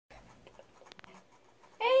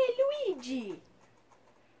Luigi.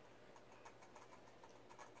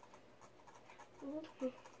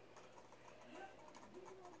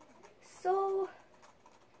 So,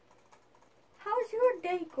 how's your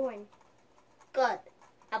day going? Good.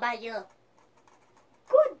 How about you?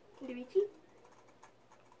 Good, Luigi.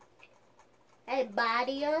 Hey,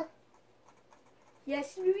 Mario.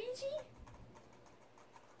 Yes, Luigi?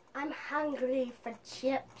 I'm hungry for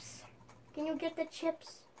chips. Can you get the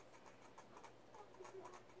chips?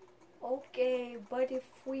 Okay, but if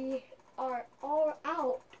we are all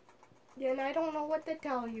out, then I don't know what to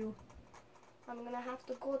tell you. I'm gonna have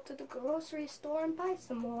to go to the grocery store and buy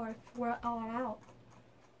some more if we're all out.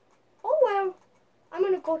 Oh well, I'm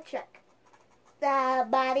gonna go check.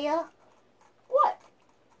 Mario? What?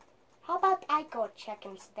 How about I go check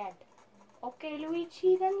instead? Okay,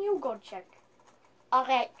 Luigi, then you go check.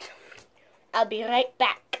 Okay. I'll be right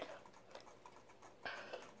back.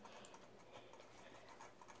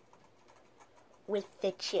 With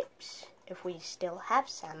the chips, if we still have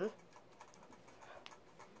some.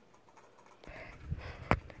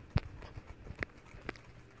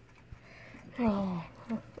 Oh.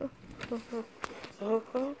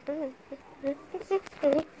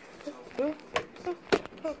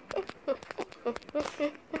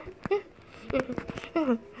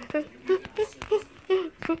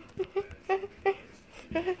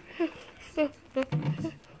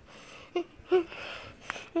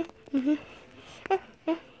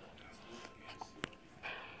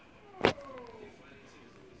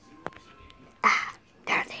 Ah,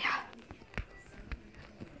 there they are.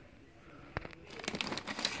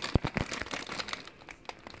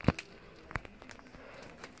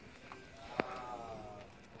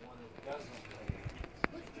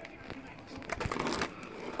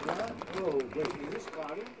 Oh, wait, is this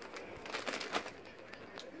Mario?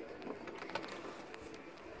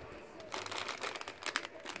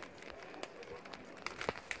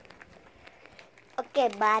 Okay,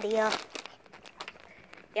 Mario.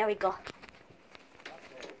 There we go.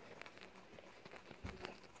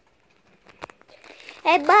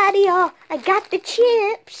 Hey, Mario, I got the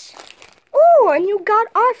chips. Oh, and you got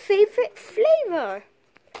our favorite flavor.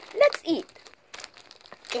 Let's eat.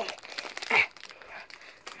 Okay.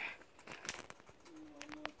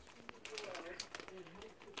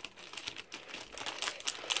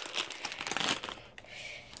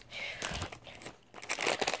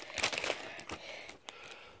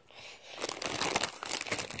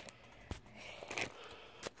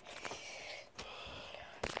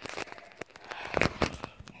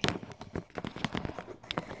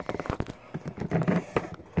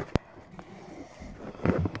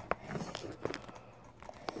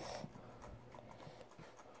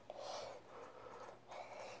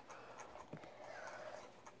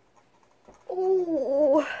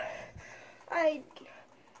 Oh, I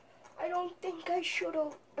don't think I should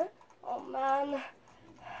have. Oh man,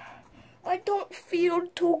 I don't feel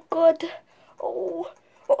too good. Oh,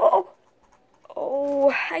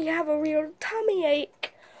 I have a real tummy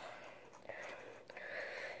ache.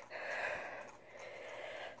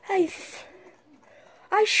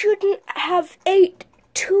 I shouldn't have ate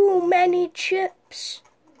too many chips.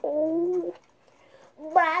 Oh,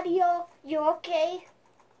 Mario, you okay?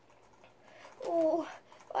 oh,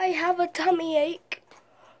 I have a tummy ache.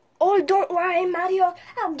 Oh, don't worry, Mario.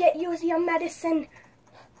 I'll get you your medicine.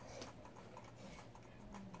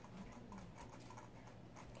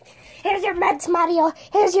 Here's your meds, Mario.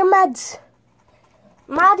 Here's your meds.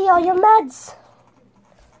 Mario, your meds.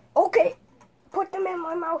 Okay, put them in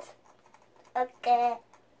my mouth. Okay.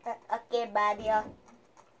 Okay, Mario.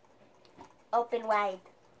 Open wide.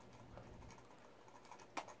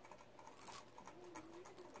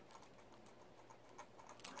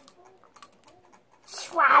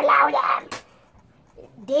 Swallow them.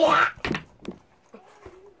 Yeah.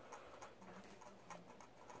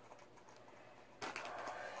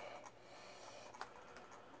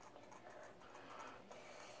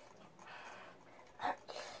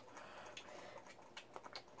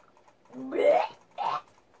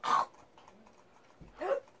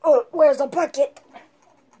 Oh, where's the bucket?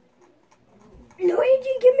 Luigi,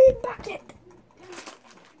 give me a bucket.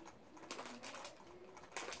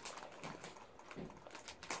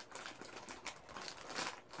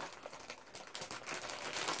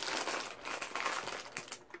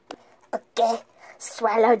 Okay.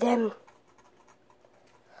 Swallow them.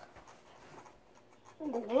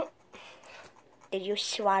 Did you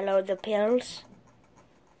swallow the pills?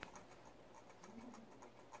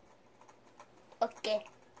 Okay.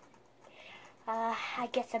 I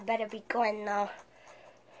guess I better be going now.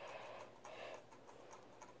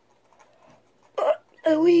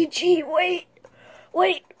 Luigi, wait.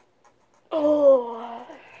 Oh.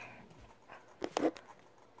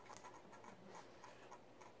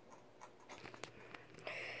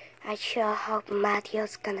 I sure hope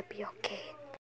Mario's gonna be okay.